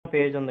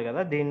Page ఉంది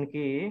కదా,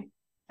 దీనికి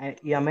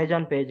ఈ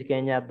అమెజాన్ పేజ్కి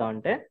ఏం చేద్దాం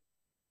అంటే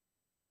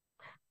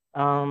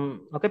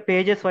ఓకే,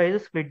 పేజెస్ వైజ్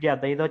స్ప్లిట్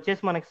చేద్దాం. ఇది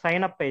వచ్చేసి మనకి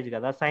సైన్ అప్ పేజ్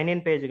కదా, సైన్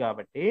ఇన్ పేజ్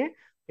కాబట్టి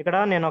ఇక్కడ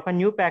నేను ఒక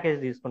న్యూ ప్యాకేజ్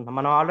తీసుకుంటాను.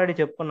 మనం ఆల్రెడీ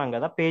చెప్పుకున్నాం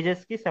కదా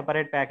పేజెస్ కి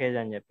సెపరేట్ ప్యాకేజ్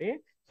అని చెప్పి.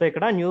 సో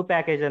ఇక్కడ న్యూ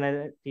ప్యాకేజ్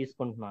అనేది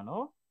తీసుకుంటున్నాను.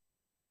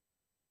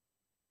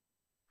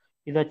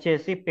 ఇది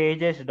వచ్చేసి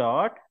pages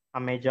dot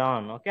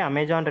Amazon. Okay,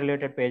 Amazon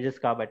related pages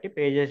కాబట్టి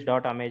పేజెస్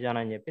డాట్ అమెజాన్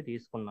అని చెప్పి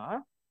తీసుకున్నా.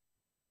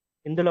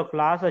 ఇందులో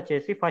క్లాస్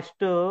వచ్చేసి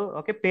ఫస్ట్,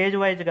 ఓకే, పేజ్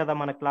వైజ్ కదా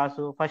మన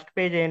క్లాసు. ఫస్ట్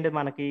పేజ్ ఏంటి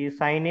మనకి,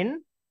 sign in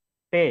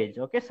page.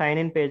 Okay, sign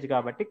in page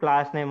కాబట్టి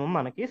క్లాస్ నేమ్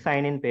మనకి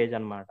సైన్ ఇన్ పేజ్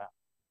అన్నమాట.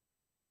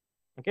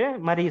 ఓకే,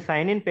 మరి ఈ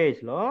సైన్ ఇన్ పేజ్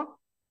లో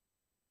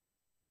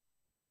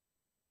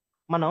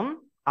మనం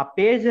ఆ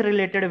page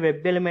related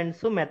web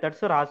elements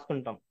methods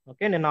రాసుకుంటాం.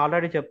 ఓకే, నేను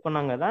ఆల్రెడీ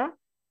చెప్పుకున్నాం కదా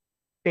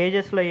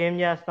పేజెస్ లో ఏం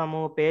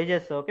చేస్తాము,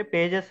 పేజెస్. ఓకే,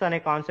 పేజెస్ అనే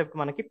కాన్సెప్ట్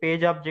మనకి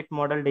page object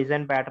model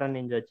design pattern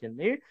నుంచి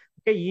వచ్చింది.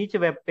 Okay, each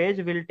web page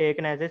will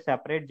taken as a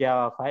separate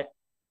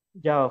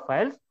Java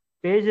files.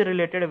 Page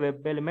related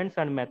web elements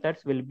and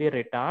methods will be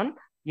return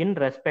in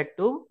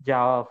respective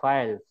Java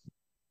files.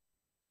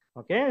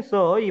 Okay, so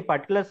ఈ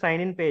particular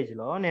sign in page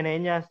లో నేను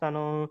ఏం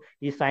చేస్తాను,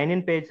 ఈ sign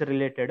in page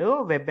related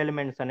web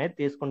elements అనేది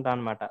తీసుకుంటాను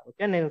అనమాట.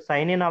 Okay, నేను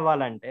సైన్ ఇన్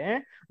అవ్వాలంటే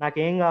నాకు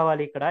ఏం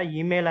కావాలి, ఇక్కడ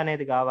ఈమెయిల్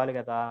అనేది కావాలి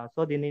కదా.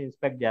 సో దీన్ని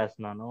ఇన్స్పెక్ట్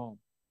చేస్తున్నాను.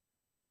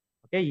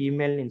 ఓకే,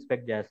 ఈమెయిల్ ని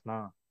ఇన్స్పెక్ట్ చేస్తున్నా.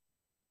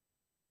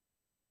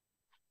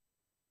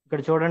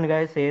 ఇక్కడ చూడండి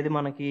గైస్, ఏది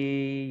మనకి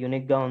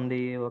యూనిక్ గా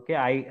ఉంది. ఓకే,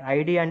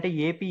 ఐడి అంటే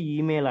ఏపీ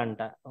ఈమెయిల్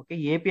అంట. ఓకే,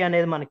 ఏపీ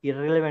అనేది మనకి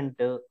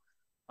irrelevant.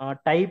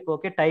 Type,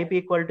 okay, type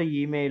equal to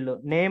email.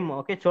 Name,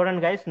 okay,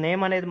 చూడండి గైస్,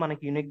 నేమ్ అనేది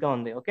మనకి యూనిక్ గా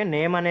ఉంది. ఓకే,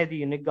 నేమ్ అనేది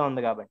యూనిక్ గా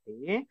ఉంది కాబట్టి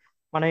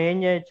మనం ఏం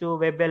చేయొచ్చు,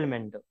 వెబ్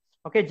ఎలిమెంట్.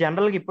 ఓకే,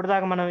 జనరల్ గా ఇప్పుడు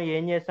దాకా మనం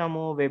ఏం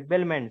చేసాము, వెబ్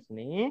ఎలిమెంట్స్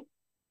ని,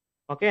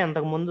 ఓకే,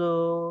 అంతకు ముందు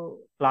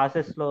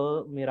క్లాసెస్ లో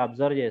మీరు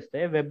అబ్జర్వ్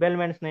చేస్తే వెబ్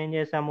ఎలిమెంట్స్ ని ఏం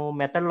చేసాము,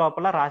 మెథడ్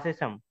లోపల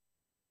రాసేసాం.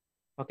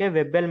 ఓకే,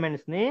 వెబ్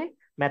ఎలిమెంట్స్ ని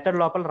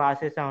మెథడ్ లోపల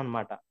రాసేసాం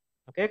అనమాట.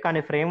 ఓకే, కానీ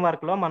ఫ్రేమ్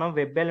వర్క్ లో మనం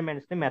వెబ్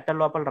ఎలిమెంట్స్ ని మెథడ్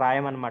లోపల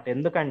రాయమన్నమాట.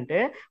 ఎందుకంటే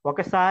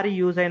ఒకసారి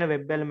యూజ్ అయిన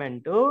వెబ్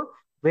ఎలిమెంట్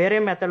వేరే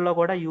మెథడ్ లో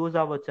కూడా యూజ్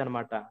అవ్వచ్చు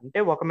అనమాట. అంటే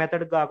ఒక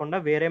మెథడ్ కాకుండా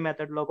వేరే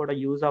మెథడ్ లో కూడా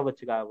యూజ్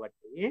అవ్వచ్చు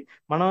కాబట్టి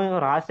మనం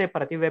రాసే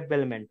ప్రతి వెబ్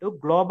ఎలిమెంట్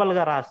గ్లోబల్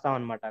గా రాస్తాం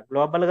అనమాట.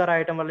 గ్లోబల్ గా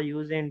రాయటం వల్ల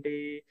యూజ్ ఏంటి,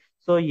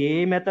 సో ఏ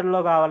మెథడ్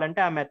లో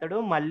కావాలంటే ఆ మెథడ్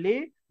మళ్ళీ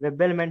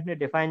వెబ్ ఎలిమెంట్ ని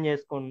డిఫైన్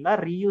చేసుకుండా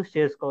రీయూజ్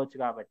చేసుకోవచ్చు.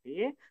 కాబట్టి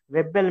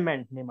వెబ్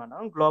ఎలిమెంట్ ని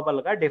మనం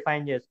గ్లోబల్ గా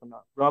డిఫైన్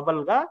చేసుకున్నాం,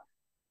 గ్లోబల్ గా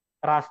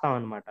రాస్తాం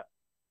అనమాట.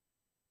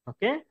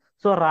 ఓకే,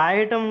 సో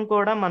రాయటం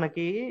కూడా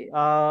మనకి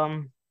ఆ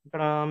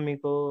ఇక్కడ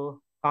మీకు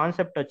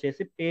కాన్సెప్ట్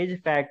వచ్చేసి పేజ్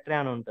ఫ్యాక్టరీ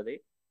అని ఉంటుంది.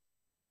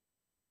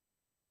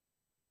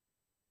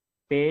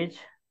 Page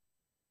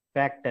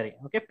factory.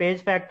 Okay, page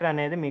factory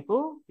అనేది మీకు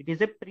it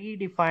is a pre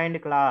defined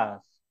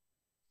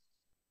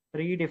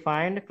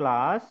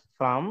class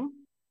from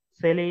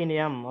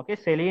selenium. Okay,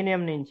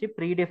 selenium నుంచి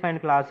ప్రీ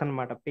డిఫైన్డ్ క్లాస్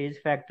అనమాట పేజ్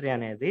ఫ్యాక్టరీ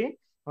అనేది.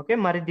 ఓకే,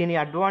 మరి దీని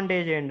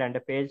అడ్వాంటేజ్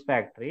ఏంటంటే page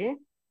factory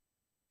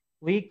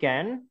we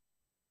can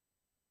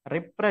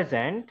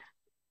represent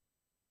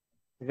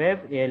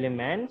web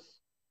elements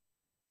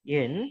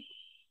in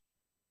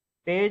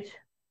page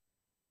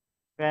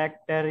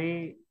factory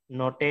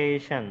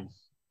notations.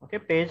 Okay,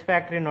 page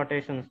factory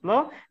notations లో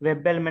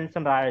web elements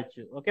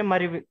రాయొచ్చు. Okay,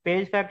 మరి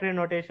page factory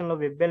notation లో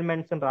వెబ్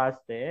ఎలిమెంట్స్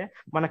రాస్తే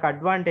మనకు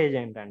అడ్వాంటేజ్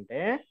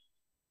ఏంటంటే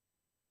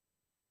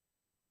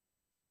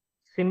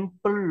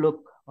simple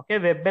look. Okay,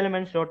 web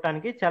elements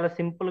చూడటానికి చాలా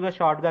సింపుల్ గా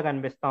షార్ట్ గా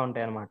కనిపిస్తూ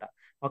ఉంటాయి అనమాట.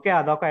 ఓకే,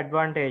 అదొక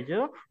అడ్వాంటేజ్.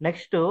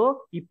 నెక్స్ట్,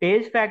 ఈ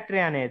పేజ్ ఫ్యాక్టరీ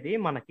అనేది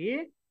మనకి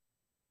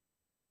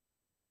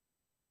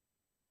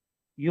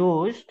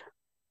used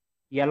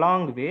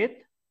along with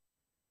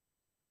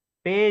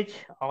page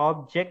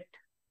object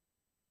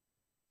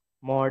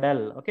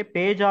model. Okay,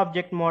 page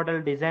object model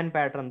design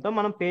pattern తో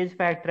మనం పేజ్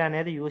ఫ్యాక్టరీ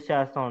అనేది యూజ్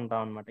చేస్తూ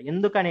ఉంటాం అనమాట.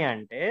 ఎందుకని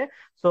అంటే,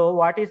 so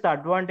what is the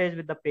advantage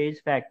with the page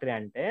factory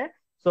అంటే,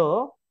 సో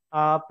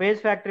పేజ్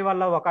ఫ్యాక్టరీ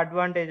వల్ల ఒక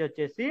అడ్వాంటేజ్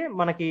వచ్చేసి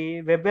మనకి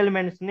వెబ్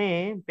ఎలిమెంట్స్ ని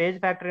పేజ్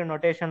ఫ్యాక్టరీ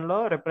నొటేషన్ లో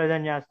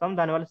రిప్రజెంట్ చేస్తాం,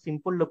 దానివల్ల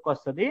సింపుల్ లుక్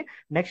వస్తుంది.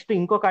 నెక్స్ట్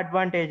ఇంకొక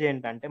అడ్వాంటేజ్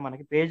ఏంటంటే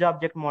మనకి పేజ్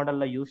ఆబ్జెక్ట్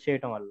మోడల్లో యూజ్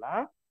చేయడం వల్ల,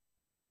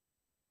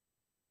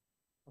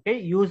 ఓకే,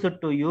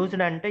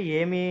 యూజ్డ్ అంటే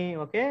ఏమి,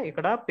 ఓకే,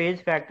 ఇక్కడ పేజ్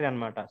ఫ్యాక్టరీ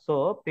అన్నమాట. So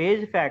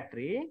page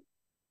factory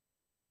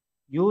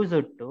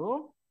used to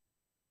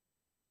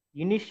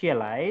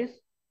initialise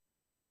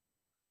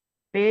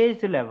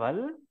page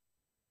level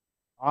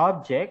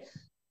objects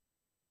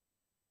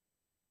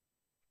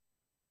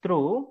through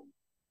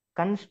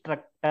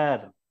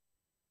constructor.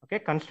 Okay,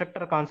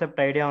 constructor concept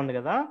idea ఉంది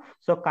కదా.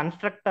 సో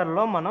కన్స్ట్రక్టర్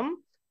లో మనం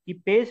ఈ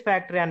పేజ్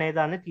ఫ్యాక్టరీ అనే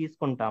దాన్ని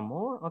తీసుకుంటాము.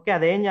 ఓకే,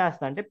 అదేం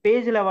చేస్తుంది అంటే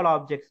పేజ్ లెవెల్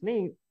ఆబ్జెక్ట్స్ ని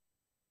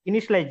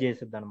ఇనిషియలైజ్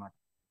చేసిద్ది అనమాట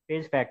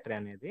పేజ్ ఫ్యాక్టరీ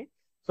అనేది.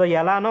 సో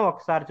ఎలానో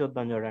ఒకసారి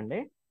చూద్దాం చూడండి.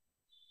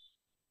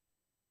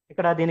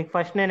 ఇక్కడ దీనికి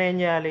ఫస్ట్ నేను ఏం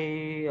చేయాలి,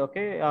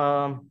 okay,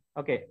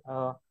 okay,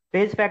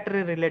 page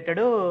factory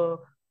related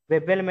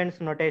web elements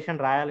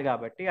notation రాయాలి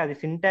కాబట్టి అది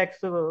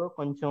సింటాక్స్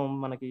కొంచెం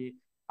మనకి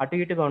అటు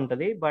ఇటుగా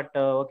ఉంటుంది. బట్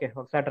ఓకే,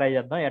 ఒకసారి ట్రై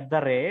చేద్దాం.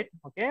 @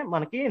 ఓకే,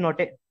 మనకి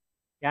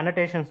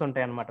యానటేషన్స్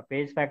ఉంటాయి అనమాట.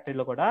 పేజ్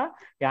ఫ్యాక్టరీలో కూడా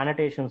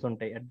యానటేషన్స్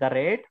ఉంటాయి.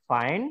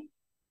 @find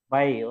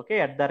by, okay,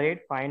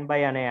 @find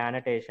by అనే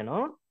యానటేషను.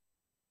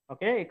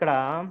 ఓకే, ఇక్కడ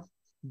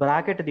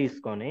బ్రాకెట్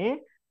తీసుకొని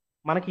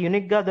మనకి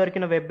యూనిక్ గా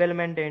దొరికిన వెబ్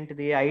ఎలిమెంట్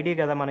ఏంటిది, ఐడి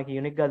కదా మనకి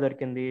యూనిక్ గా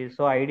దొరికింది.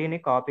 సో ఐడిని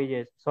కాపీ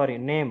చేసి, సారీ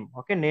నేమ్,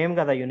 ఓకే, నేమ్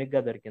కదా యూనిక్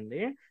గా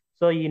దొరికింది.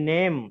 సో ఈ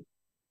నేమ్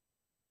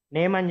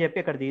అని చెప్పి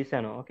ఇక్కడ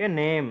తీసాను. Okay,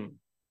 name,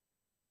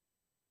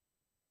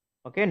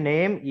 okay,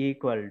 name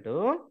equal to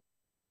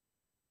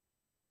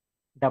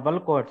double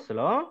quotes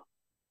లో,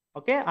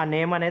 ఓకే, ఆ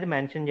నేమ్ అనేది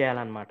మెన్షన్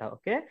చేయాలన్నమాట.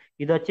 ఓకే,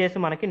 ఇది వచ్చేసి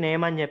మనకి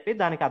నేమ్ అని చెప్పి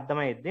దానికి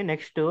అర్థమైద్ది.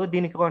 నెక్స్ట్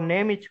దీనికి ఒక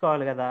నేమ్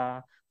ఇచ్చుకోవాలి కదా.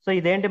 సో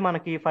ఇదేంటి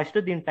మనకి ఫస్ట్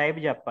దీని టైప్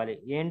చెప్పాలి.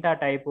 ఏంటి ఆ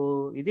టైపు,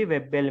 ఇది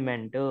web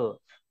element.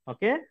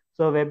 Okay,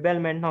 so web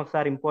element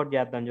ఒకసారి ఇంపోర్ట్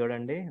చేద్దాం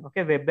చూడండి.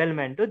 ఓకే, వెబ్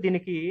ఎలిమెంట్,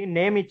 దీనికి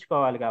నేమ్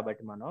ఇచ్చుకోవాలి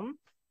కాబట్టి మనం,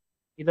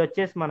 ఇది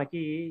వచ్చేసి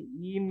మనకి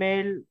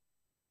ఈమెయిల్.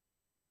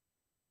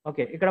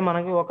 ఓకే, ఇక్కడ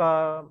మనకి ఒక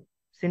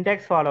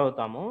సింటాక్స్ ఫాలో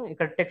అవుతాము.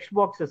 ఇక్కడ టెక్స్ట్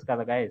బాక్సెస్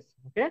కదా గైస్.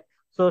 ఓకే,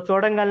 సో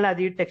చూడంగానే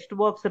అది text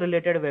box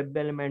related web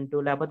element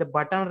లేకపోతే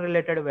బటన్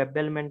రిలేటెడ్ వెబ్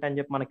ఎలిమెంట్ అని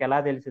చెప్పి మనకి ఎలా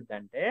తెలిసిద్ది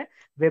అంటే,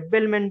 వెబ్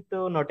ఎలిమెంట్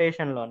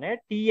నొటేషన్ లోనే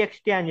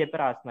టీఎక్స్టీ అని చెప్పి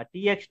రాస్తున్నా.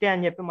 టీఎక్స్టీ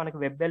అని చెప్పి మనకి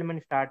వెబ్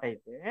ఎలిమెంట్ స్టార్ట్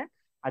అయితే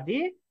అది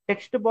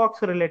text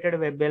box related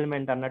web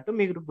element అన్నట్టు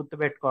మీరు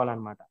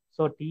గుర్తుపెట్టుకోవాలన్నమాట.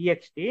 So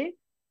TXT,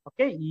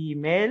 okay,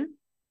 email,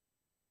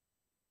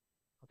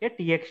 okay,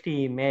 TXT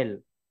email.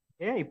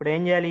 Okay, ఇప్పుడు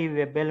ఏం చేయాలి, ఈ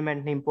వెబ్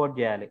ఎలిమెంట్ ని ఇంపోర్ట్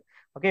చేయాలి.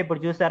 ఓకే,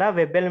 ఇప్పుడు చూసారా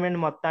వెబ్ ఎలిమెంట్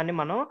మొత్తాన్ని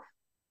మనం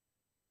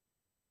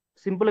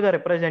సింపుల్ గా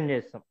రిప్రజెంట్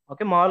చేస్తాం.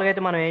 ఓకే, మామూలుగా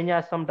అయితే మనం ఏం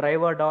చేస్తాం,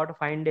 driver dot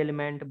find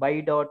element by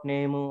dot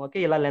name, okay,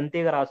 ఇలా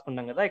లెంతీగా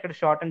రాసుకుంటాం కదా. ఇక్కడ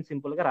షార్ట్ అండ్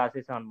సింపుల్ గా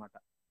రాసేసాం అనమాట.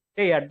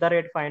 ఓకే,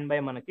 @find by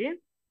మనకి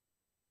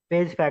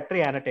page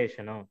factory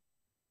యానటేషన్.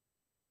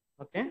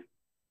 Okay,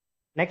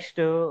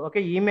 next,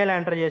 okay, email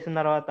enter చేసిన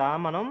తర్వాత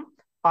మనం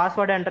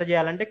పాస్వర్డ్ ఎంటర్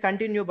చేయాలంటే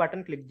కంటిన్యూ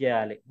బటన్ క్లిక్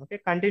చేయాలి. ఓకే,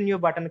 కంటిన్యూ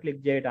బటన్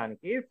క్లిక్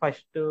చేయడానికి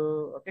first,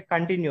 okay,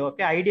 continue,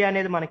 okay, ID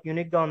అనేది మనకి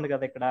యూనిక్ గా ఉంది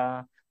కదా ఇక్కడ.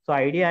 సో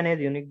ఐడి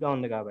అనేది యూనిక్ గా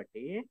ఉంది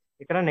కాబట్టి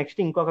ఇక్కడ నెక్స్ట్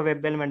ఇంకొక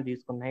వెబ్ ఎలిమెంట్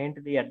తీసుకున్నా.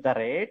 ఏంటిది,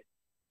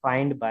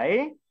 @find by.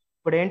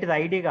 ఇప్పుడు ఏంటిది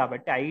ఐడి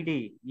కాబట్టి ID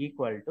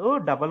equal to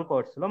double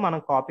quotes లో మనం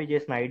కాపీ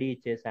చేసిన ఐడి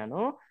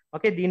ఇచ్చేసాను.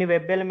 ఓకే, దీని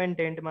వెబ్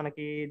ఎలిమెంట్ ఏంటి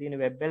మనకి, దీని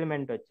వెబ్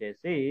ఎలిమెంట్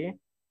వచ్చేసి,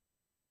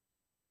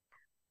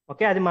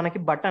 ఓకే, అది మనకి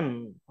బటన్.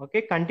 ఓకే,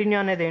 కంటిన్యూ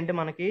అనేది ఏంటి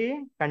మనకి,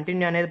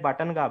 కంటిన్యూ అనేది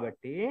బటన్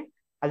కాబట్టి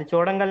అది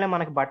చూడంగానే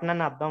మనకి బటన్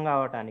అని అర్థం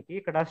కావడానికి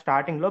ఇక్కడ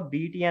స్టార్టింగ్ లో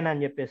బీటీఎన్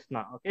అని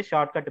చెప్పేస్తున్నా. ఓకే,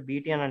 షార్ట్ కట్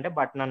బీటీఎన్ అంటే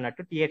బటన్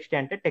అన్నట్టు, టీఎక్స్టీ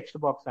అంటే టెక్స్ట్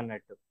బాక్స్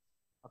అన్నట్టు.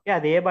 ఓకే,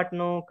 అది ఏ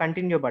button,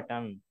 continue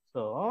button.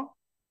 So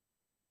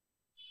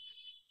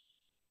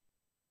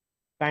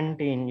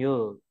continue.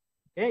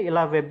 Okay,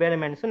 ఇలా వెబ్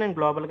ఎలిమెంట్స్ నేను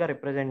గ్లోబల్ గా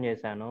రిప్రజెంట్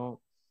చేశాను.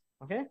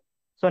 ఓకే,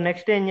 సో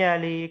నెక్స్ట్ ఏం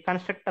చేయాలి,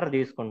 కన్స్ట్రక్టర్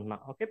తీసుకుంటున్నా.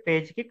 ఓకే,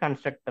 పేజ్ కి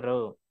కన్స్ట్రక్టర్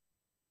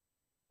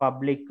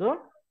పబ్లిక్,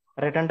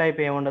 రిటర్న్ టైప్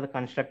ఏముండదు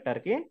కన్స్ట్రక్టర్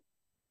కి.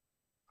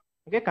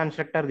 ఓకే,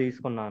 కన్స్ట్రక్టర్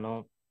తీసుకున్నాను.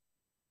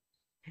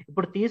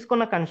 ఇప్పుడు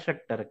తీసుకున్న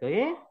కన్స్ట్రక్టర్ కి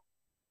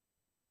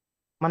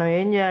మనం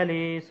ఏం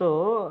చేయాలి, సో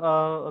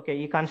ఓకే,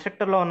 ఈ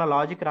కన్స్ట్రక్టర్ లో ఉన్న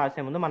లాజిక్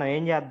రాసే ముందు మనం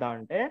ఏం చేద్దాం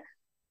అంటే,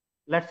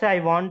 let's I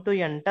want to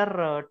enter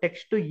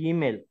text to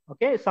email.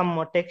 Okay, some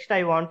text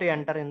I want to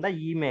enter in the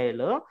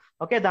email.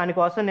 Okay,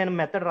 దానికోసం నేను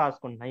మెథడ్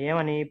రాసుకుంటున్నా.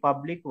 ఏమని,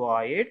 public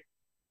void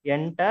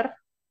enter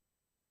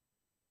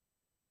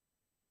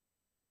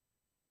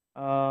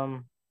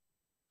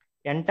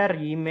enter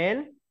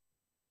email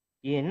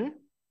in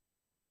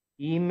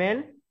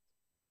email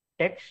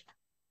text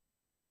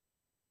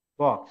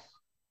box.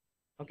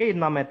 Okay, ఇది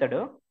నా మెథడ్.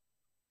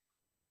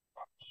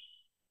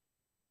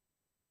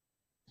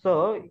 సో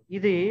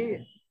ఇది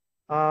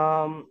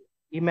ఆమ్,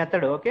 ఈ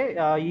method. Okay,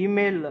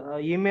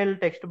 email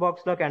text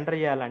box లోకి enter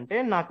చేయాలంటే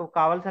నాకు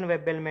కావాల్సిన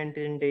వెబ్ ఎలిమెంట్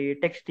ఏంటి,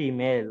 టెక్స్ట్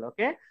ఈమెయిల్.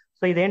 ఓకే,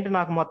 సో ఇదేంటి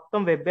నాకు మొత్తం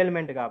వెబ్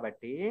ఎలిమెంట్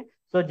కాబట్టి,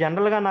 సో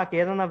జనరల్ గా నాకు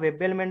ఏదైనా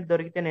వెబ్ ఎలిమెంట్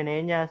దొరికితే నేను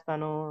ఏం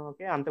చేస్తాను,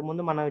 ఓకే,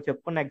 అంతకుముందు మనం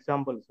చెప్పుకున్న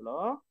ఎగ్జాంపుల్స్ లో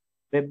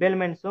వెబ్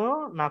ఎలిమెంట్స్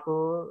నాకు,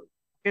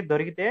 ఓకే,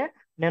 దొరికితే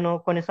నేను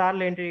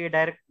కొన్నిసార్లు ఏంటి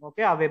డైరెక్ట్,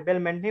 ఓకే, ఆ వెబ్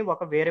ఎలిమెంట్ ని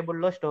ఒక వేరియబుల్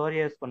లో స్టోర్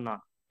చేసుకున్నా.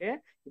 ఓకే,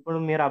 ఇప్పుడు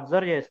మీరు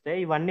అబ్జర్వ్ చేస్తే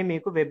ఇవన్నీ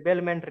మీకు వెబ్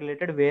ఎలిమెంట్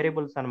రిలేటెడ్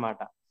వేరియబుల్స్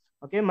అన్నమాట.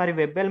 ఓకే, మరి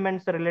వెబ్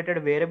ఎలిమెంట్స్ రిలేటెడ్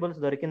వేరియబుల్స్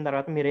దొరికిన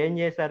తర్వాత మీరు ఏం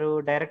చేశారు,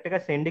 డైరెక్ట్ గా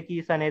సెండ్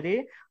కీస్ అనేది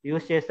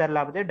యూజ్ చేశారు,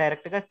 లేకపోతే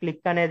డైరెక్ట్ గా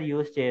క్లిక్ అనేది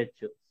యూజ్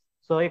చేయొచ్చు.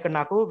 సో ఇక్కడ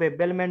నాకు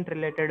వెబ్ ఎలిమెంట్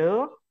రిలేటెడ్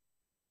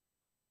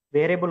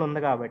వేరియబుల్ ఉంది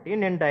కాబట్టి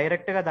నేను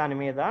డైరెక్ట్ గా దాని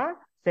మీద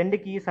సెండ్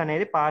కీస్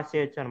అనేది పాస్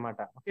చేయొచ్చు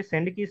అనమాట. ఓకే,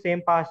 సెండ్ కీస్ ఏం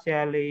పాస్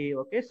చేయాలి,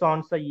 okay,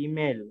 sands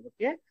email.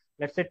 Okay,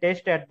 let's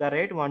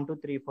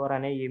test@1234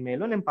 అనే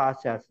ఈమెయిల్ నేను పాస్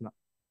చేస్తున్నా.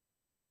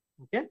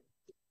 Okay,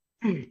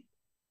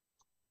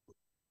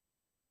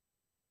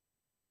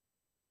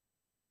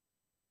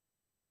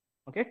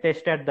 okay,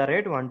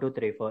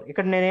 test@1234.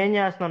 ఇక్కడ నేను ఏం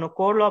చేస్తున్నాను,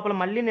 కోడ్ లోపల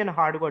మళ్ళీ నేను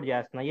హార్డ్ కోడ్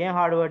చేస్తున్నా. ఏం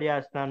హార్డ్ కోడ్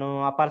చేస్తున్నాను,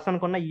 ఆ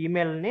పర్సన్ కున్న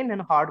ఈమెయిల్ ని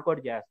నేను హార్డ్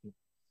కోడ్ చేస్తున్నాను.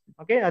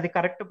 ఓకే, అది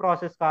కరెక్ట్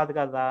ప్రాసెస్ కాదు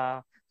కదా.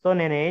 సో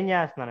నేను ఏం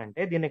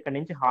చేస్తున్నానంటే దీన్ని ఇక్కడ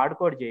నుంచి హార్డ్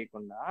కోడ్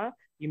చేయకుండా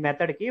ఈ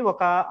మెథడ్ కి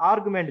ఒక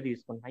ఆర్గ్యుమెంట్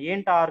తీసుకుంటున్నా.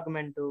 ఏంటి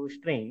ఆర్గ్యుమెంట్,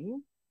 స్ట్రింగ్.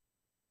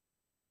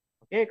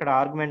 ఓకే, ఇక్కడ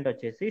ఆర్గ్యుమెంట్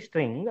వచ్చేసి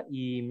స్ట్రింగ్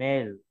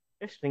ఈమెయిల్.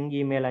 స్ట్రింగ్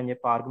ఈమెయిల్ అని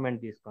చెప్పి ఆర్గ్యుమెంట్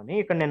తీసుకొని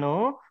ఇక్కడ నేను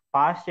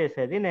పాస్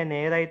చేసేది నేను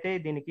ఏదైతే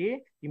దీనికి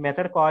ఈ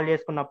మెథడ్ కాల్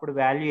చేసుకున్నప్పుడు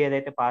వాల్యూ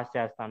ఏదైతే పాస్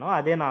చేస్తానో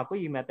అదే నాకు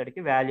ఈ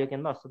మెథడ్కి వాల్యూ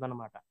కింద వస్తుంది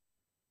అనమాట.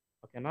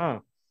 ఓకేనా?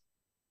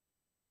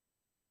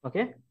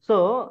 ఓకే. సో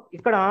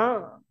ఇక్కడ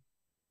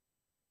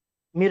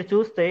మీరు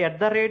చూస్తే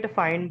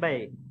 @find by.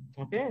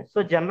 Okay. So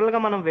general గా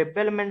మనం వెబ్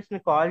ఎలిమెంట్స్ ని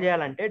కాల్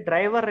చేయాలంటే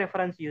డ్రైవర్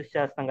రెఫరెన్స్ యూస్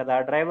చేస్తాం కదా.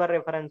 డ్రైవర్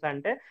రెఫరెన్స్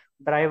అంటే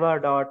డ్రైవర్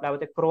డాట్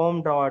లేకపోతే chrome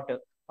dot,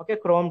 okay,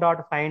 chrome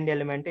dot find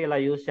element ఇలా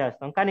యూస్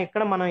చేస్తాం. కానీ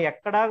ఇక్కడ మనం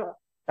ఎక్కడ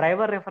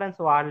డ్రైవర్ రెఫరెన్స్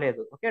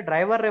వాడలేదు. ఓకే.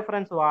 డ్రైవర్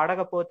రెఫరెన్స్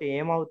వాడకపోతే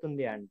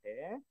ఏమవుతుంది అంటే,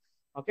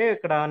 ఓకే,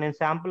 ఇక్కడ నేను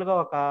శాంపుల్ గా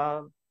ఒక,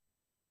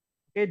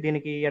 ఓకే,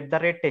 దీనికి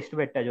 @టెస్ట్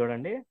పెట్టా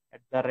చూడండి.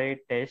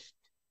 @టెస్ట్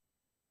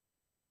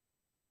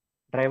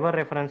డ్రైవర్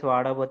రెఫరెన్స్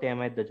వాడకపోతే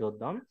ఏమైద్దో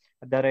చూద్దాం.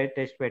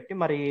 టెస్ట్ పెట్టి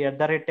మరి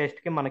టెస్ట్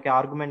కి మనకి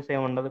ఆర్గ్యుమెంట్స్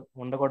ఏమి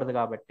ఉండకూడదు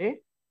కాబట్టి,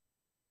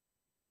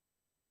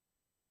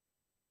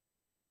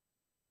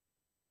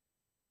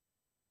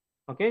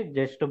 ఓకే,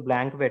 జస్ట్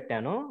బ్లాంక్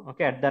పెట్టాను.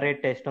 ఓకే.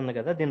 టెస్ట్ ఉంది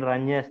కదా, దీన్ని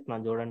రన్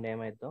చేస్తున్నాను చూడండి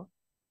ఏమైద్దో.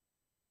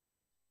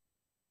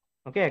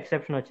 ఓకే.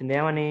 ఎక్సెప్షన్ వచ్చింది.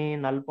 ఏమని?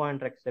 Null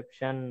pointer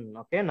exception.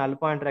 Okay. Null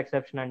pointer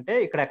exception అంటే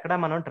ఇక్కడ ఎక్కడ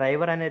మనం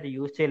డ్రైవర్ అనేది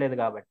యూజ్ చేయలేదు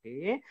కాబట్టి,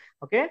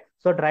 ఓకే,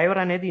 సో డ్రైవర్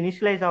అనేది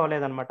ఇనిషియలైజ్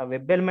అవ్వలేదు అనమాట.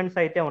 వెబ్ ఎలిమెంట్స్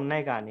అయితే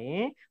ఉన్నాయి కానీ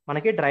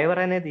మనకి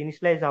డ్రైవర్ అనేది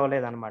ఇనిషియలైజ్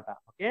అవ్వలేదు అనమాట.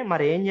 ఓకే.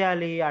 మరి ఏం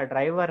చేయాలి? ఆ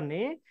డ్రైవర్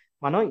ని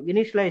మనం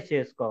ఇనిషియలైజ్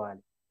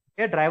చేసుకోవాలి.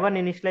 ఓకే. డ్రైవర్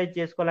ని ఇనిషియలైజ్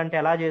చేసుకోవాలంటే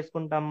ఎలా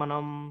చేసుకుంటాం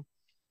మనం?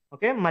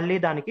 ఓకే. మళ్ళీ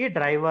దానికి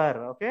driver,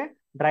 okay,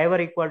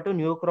 driver equal to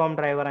new chrome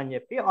driver అని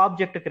చెప్పి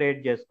ఆబ్జెక్ట్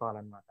క్రియేట్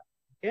చేసుకోవాలన్నమాట.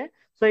 ఓకే.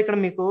 సో ఇక్కడ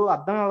మీకు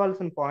అర్థం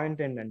అవ్వాల్సిన పాయింట్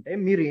ఏంటంటే,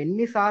 మీరు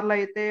ఎన్నిసార్లు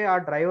అయితే ఆ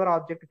డ్రైవర్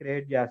ఆబ్జెక్ట్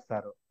క్రియేట్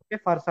చేస్తారు. ఓకే.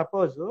 ఫర్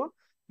సపోజ్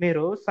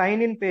మీరు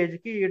సైన్ ఇన్ పేజ్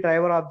కి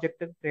డ్రైవర్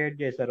ఆబ్జెక్ట్ క్రియేట్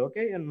చేశారు.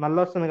 ఓకే. నల్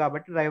వస్తుంది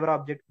కాబట్టి డ్రైవర్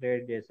ఆబ్జెక్ట్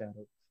క్రియేట్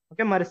చేశారు.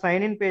 ఓకే. మరి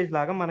సైన్ ఇన్ పేజ్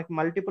లాగా మనకి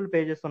మల్టిపుల్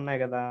పేజెస్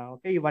ఉన్నాయి కదా.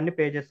 ఓకే. ఇవన్నీ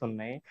పేజెస్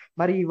ఉన్నాయి.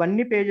 మరి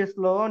ఇవన్నీ పేజెస్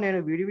లో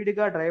నేను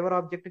విడివిడిగా డ్రైవర్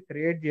ఆబ్జెక్ట్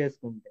క్రియేట్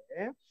చేసుకుంటే,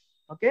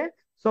 ఓకే,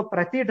 సో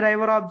ప్రతి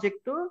డ్రైవర్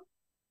ఆబ్జెక్ట్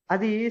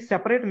అది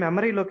సెపరేట్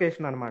మెమరీ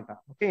లొకేషన్ అనమాట.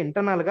 ఓకే.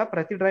 ఇంటర్నల్ గా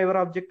ప్రతి driver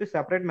object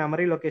separate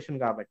memory location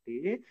కాబట్టి,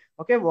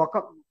 ఓకే,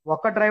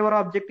 ఒక డ్రైవర్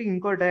ఆబ్జెక్ట్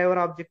ఇంకో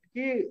డ్రైవర్ ఆబ్జెక్ట్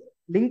కి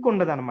లింక్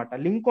ఉండదు అనమాట.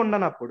 లింక్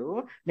ఉండనప్పుడు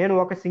నేను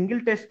ఒక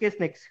సింగిల్ టెస్ట్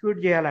కేసుని ఎగ్జిక్యూట్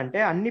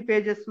చేయాలంటే అన్ని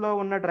పేజెస్ లో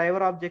ఉన్న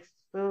డ్రైవర్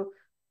ఆబ్జెక్ట్స్,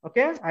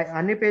 ఓకే,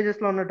 అన్ని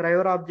పేజెస్ లో ఉన్న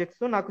డ్రైవర్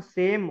ఆబ్జెక్ట్స్ నాకు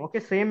సేమ్,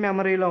 ఓకే, సేమ్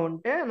మెమరీలో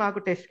ఉంటే నాకు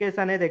టెస్ట్ కేస్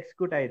అనేది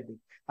ఎగ్జిక్యూట్ అయ్యింది.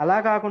 అలా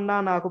కాకుండా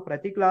నాకు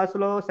ప్రతి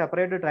క్లాసులో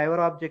సెపరేట్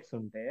డ్రైవర్ ఆబ్జెక్ట్స్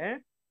ఉంటే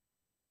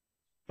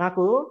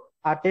నాకు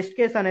ఆ టెస్ట్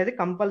కేస్ అనేది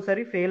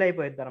కంపల్సరీ ఫెయిల్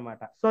అయిపోయింది అనమాట.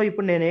 సో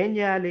ఇప్పుడు నేను ఏం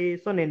చేయాలి?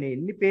 సో నేను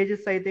ఎన్ని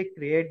పేజెస్ అయితే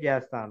క్రియేట్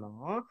చేస్తానో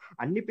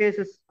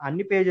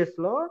అన్ని పేజెస్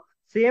లో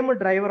సేమ్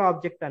డ్రైవర్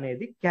ఆబ్జెక్ట్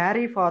అనేది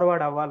క్యారీ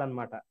ఫార్వర్డ్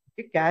అవ్వాలన్నమాట.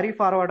 క్యారీ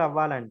ఫార్వర్డ్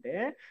అవ్వాలంటే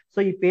సో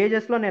ఈ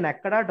పేజెస్ లో నేను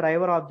ఎక్కడ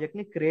డ్రైవర్ ఆబ్జెక్ట్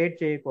ని క్రియేట్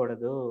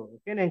చేయకూడదు.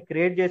 ఓకే. నేను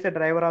క్రియేట్ చేసే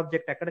డ్రైవర్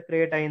ఆబ్జెక్ట్ ఎక్కడ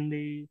క్రియేట్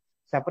అయింది?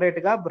 సెపరేట్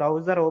గా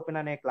బ్రౌజర్ ఓపెన్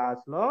అనే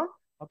క్లాస్ లో,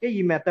 ఓకే,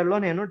 ఈ మెథడ్ లో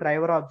నేను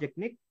డ్రైవర్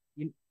ఆబ్జెక్ట్ ని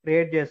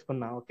క్రియేట్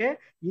చేసుకున్నా. ఓకే.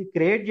 ఈ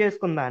క్రియేట్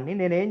చేసుకున్న దాన్ని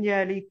నేను ఏం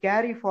చేయాలి?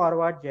 క్యారీ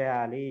ఫార్వర్డ్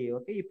చేయాలి.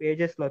 ఓకే. ఈ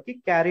పేజెస్ లోకి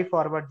క్యారీ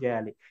ఫార్వర్డ్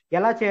చేయాలి.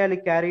 ఎలా చేయాలి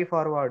క్యారీ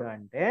ఫార్వర్డ్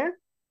అంటే,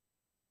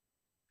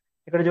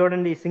 ఇక్కడ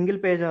చూడండి ఈ సింగిల్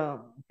పేజ్,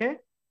 ఓకే,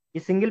 ఈ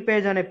సింగిల్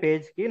పేజ్ అనే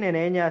పేజ్ కి నేను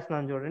ఏం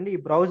చేస్తున్నాను చూడండి, ఈ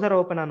బ్రౌజర్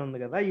ఓపెన్ అని ఉంది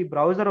కదా, ఈ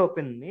బ్రౌజర్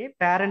ఓపెన్ ని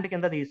పేరెంట్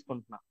కింద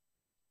తీసుకుంటున్నా.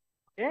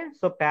 ఓకే.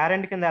 సో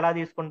పేరెంట్ కింద ఎలా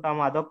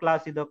తీసుకుంటాము? అదొక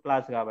క్లాస్ ఇదొక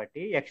క్లాస్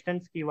కాబట్టి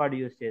ఎక్స్టెన్స్ కీవర్డ్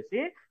యూస్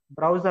చేసి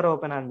బ్రౌజర్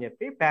ఓపెన్ అని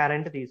చెప్పి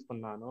పేరెంట్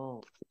తీసుకున్నాను.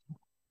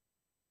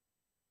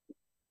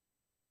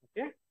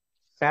 ఓకే.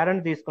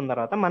 పేరెంట్ తీసుకున్న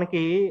తర్వాత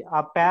మనకి ఆ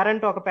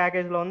పేరెంట్ ఒక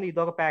ప్యాకేజ్ లో ఉంది,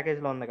 ఇదొక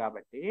ప్యాకేజ్ లో ఉంది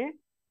కాబట్టి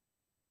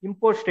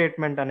ఇంపోర్ట్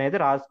స్టేట్మెంట్ అనేది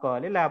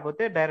రాసుకోవాలి.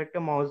 లేకపోతే డైరెక్ట్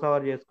మౌస్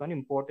ఓవర్ చేసుకొని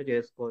ఇంపోర్ట్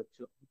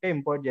చేసుకోవచ్చు. ఓకే.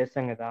 ఇంపోర్ట్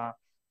చేస్తాం కదా.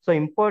 సో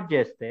ఇంపోర్ట్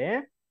చేస్తే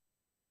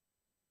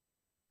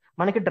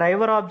మనకి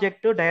డ్రైవర్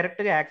ఆబ్జెక్ట్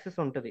డైరెక్ట్ గా యాక్సెస్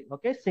ఉంటుంది.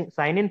 ఓకే.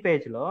 సైన్ ఇన్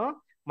పేజ్ లో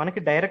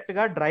మనకి డైరెక్ట్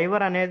గా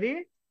డ్రైవర్ అనేది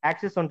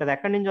యాక్సెస్ ఉంటుంది.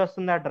 ఎక్కడి నుంచి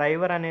వస్తుంది ఆ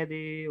డ్రైవర్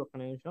అనేది? ఒక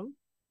నిమిషం.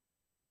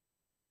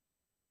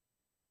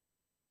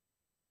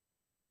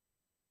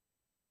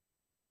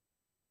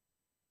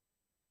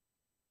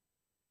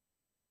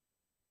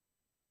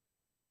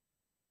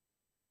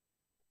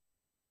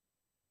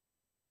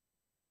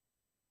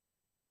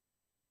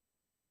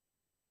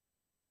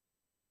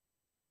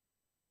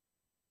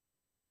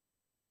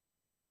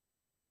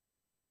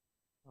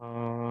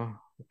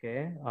 Okay.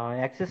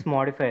 Access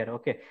modifier.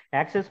 Okay.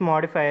 Access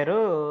modifier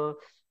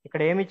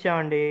ఇక్కడ ఏమి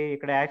ఇచ్చామండి?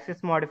 ఇక్కడ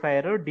యాక్సెస్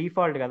మాడిఫైయర్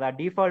డిఫాల్ట్ కదా.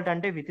 డిఫాల్ట్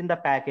అంటే with in the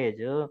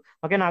package.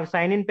 Okay. నాకు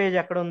సైన్ ఇన్ పేజ్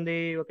ఎక్కడ ఉంది?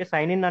 ఓకే.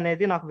 సైన్ ఇన్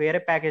అనేది నాకు వేరే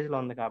ప్యాకేజ్ లో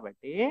ఉంది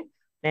కాబట్టి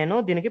నేను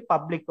దీనికి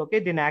పబ్లిక్, ఓకే,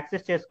 దీన్ని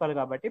యాక్సెస్ చేసుకోవాలి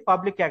కాబట్టి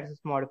పబ్లిక్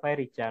యాక్సెస్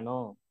మాడిఫైయర్ ఇచ్చాను.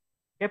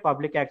 ఓకే.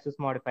 పబ్లిక్ యాక్సెస్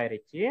మాడిఫైయర్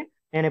ఇచ్చి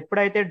నేను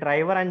ఎప్పుడైతే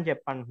డ్రైవర్ అని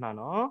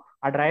చెప్పంటున్నానో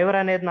ఆ డ్రైవర్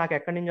అనేది నాకు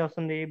ఎక్కడి నుంచి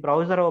వస్తుంది?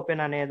 బ్రౌజర్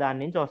ఓపెన్ అనే దాని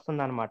నుంచి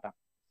వస్తుంది అనమాట.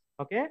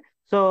 ఓకే.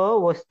 సో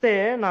వస్తే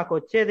నాకు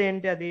వచ్చేది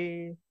ఏంటి అది?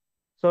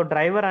 సో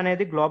డ్రైవర్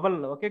అనేది గ్లోబల్,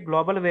 ఓకే,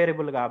 గ్లోబల్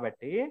వేరియబుల్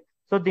కాబట్టి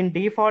సో దీని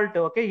డిఫాల్ట్,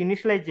 ఓకే,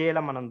 ఇనిషియలైజ్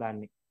చేయాలి మనం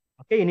దాన్ని.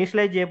 ఓకే.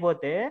 ఇనిషియలైజ్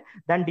చేయకపోతే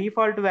దాని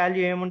డిఫాల్ట్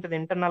వాల్యూ ఏముంటుంది?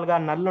 ఇంటర్నల్ గా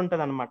నల్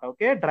ఉంటుంది అనమాట.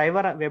 ఓకే.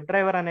 వెబ్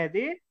డ్రైవర్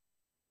అనేది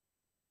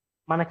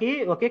మనకి,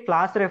 ఓకే,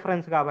 క్లాస్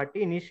రెఫరెన్స్ కాబట్టి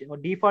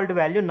డిఫాల్ట్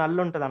వాల్యూ నల్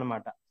ఉంటుంది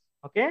అనమాట.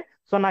 ఓకే.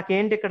 సో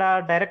నాకేంటి ఇక్కడ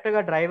డైరెక్ట్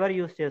గా డ్రైవర్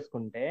యూస్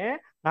చేసుకుంటే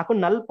నాకు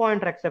నల్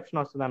పాయింటర్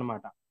ఎక్సెప్షన్ వస్తుంది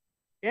అనమాట.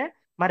 ఓకే.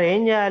 మరి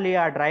ఏం చేయాలి?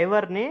 ఆ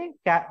డ్రైవర్ ని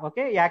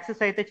ఓకే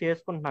యాక్సెస్ అయితే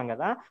చేసుకుంటున్నాం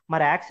కదా,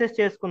 మరి యాక్సెస్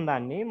చేసుకున్న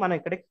దాన్ని మనం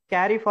ఇక్కడ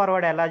క్యారీ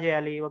ఫార్వర్డ్ ఎలా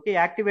చేయాలి? ఓకే,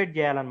 యాక్టివేట్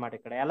చేయాలన్నమాట.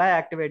 ఇక్కడ ఎలా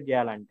యాక్టివేట్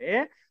చేయాలంటే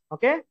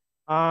ఓకే,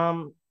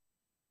 ఆమ్,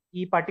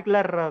 ఈ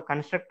పర్టికులర్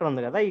కన్స్ట్రక్టర్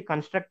ఉంది కదా, ఈ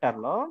కన్స్ట్రక్టర్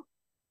లో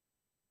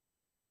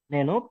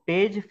నేను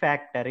page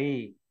factory,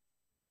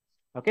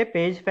 okay,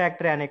 page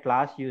factory అనే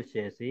క్లాస్ యూజ్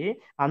చేసి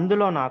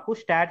అందులో నాకు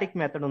స్టాటిక్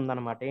మెథడ్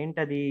ఉందన్నమాట.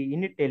 ఏంటది?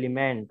 In it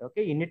element.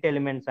 Okay, in it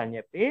elements అని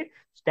చెప్పి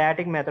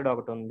స్టాటిక్ మెథడ్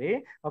ఒకటి ఉంది.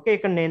 ఓకే,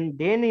 ఇక్కడ నేను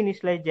దేన్ని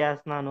ఇనిషియలైజ్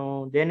చేస్తున్నాను?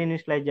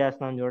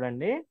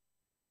 చూడండి,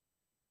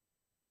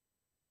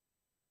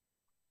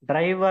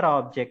 డ్రైవర్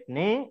ఆబ్జెక్ట్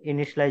ని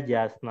ఇనిషియలైజ్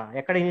చేస్తున్నా.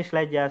 ఎక్కడ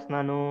ఇనిషియలైజ్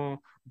చేస్తున్నాను?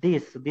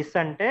 దిస్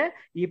అంటే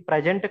ఈ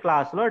ప్రజెంట్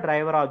క్లాస్ లో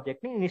డ్రైవర్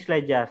ఆబ్జెక్ట్ ని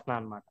ఇనిషియలైజ్ చేస్తున్నా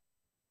అనమాట.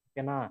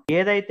 ఓకేనా?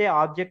 ఏదైతే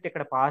ఆబ్జెక్ట్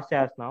ఇక్కడ పాస్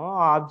చేస్తున్నామో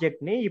ఆ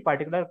ఆబ్జెక్ట్ ని ఈ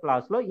పర్టికులర్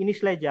క్లాస్ లో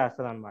ఇనిషియలైజ్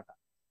చేస్తుంది అనమాట.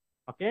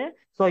 Okay.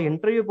 So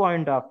interview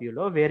point of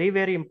వ్యూలో వెరీ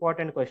వెరీ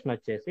ఇంపార్టెంట్ క్వశ్చన్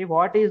వచ్చేసి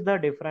what is the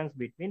difference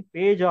between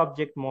page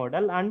object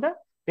model and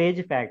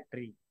page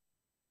factory?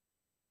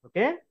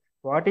 Okay,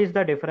 what is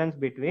the difference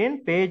between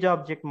page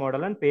object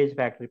model and page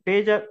factory?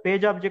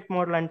 Page object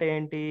model అంటే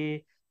ఏంటి?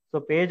 So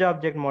page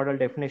object model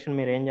definition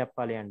మీరు ఏం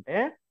చెప్పాలి అంటే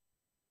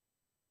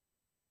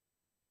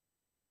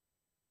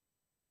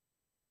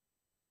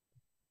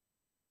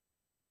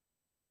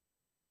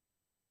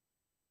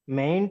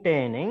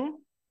maintaining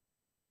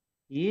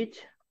each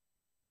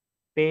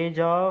page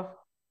of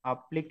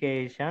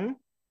application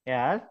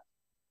as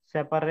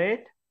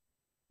separate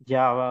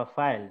Java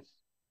files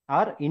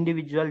are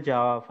individual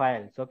Java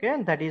files. Okay,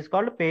 that is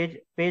called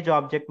page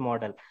object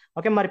model.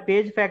 Okay, మరి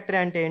page factory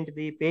అంటే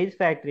ఏంటిది? Page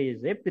factory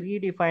is a pre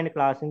defined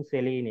class in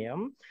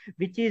selenium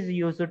which is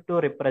used to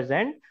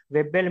represent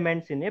web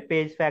elements in a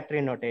page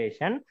factory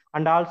notation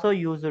and also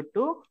used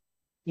to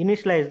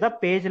initialise the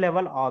page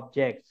level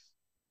objects.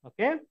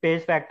 Okay,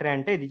 page factory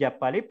అంటే ఇది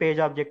చెప్పాలి, page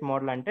object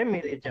model అంటే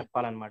మీరు ఇది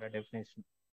చెప్పాలన్నమాట definition.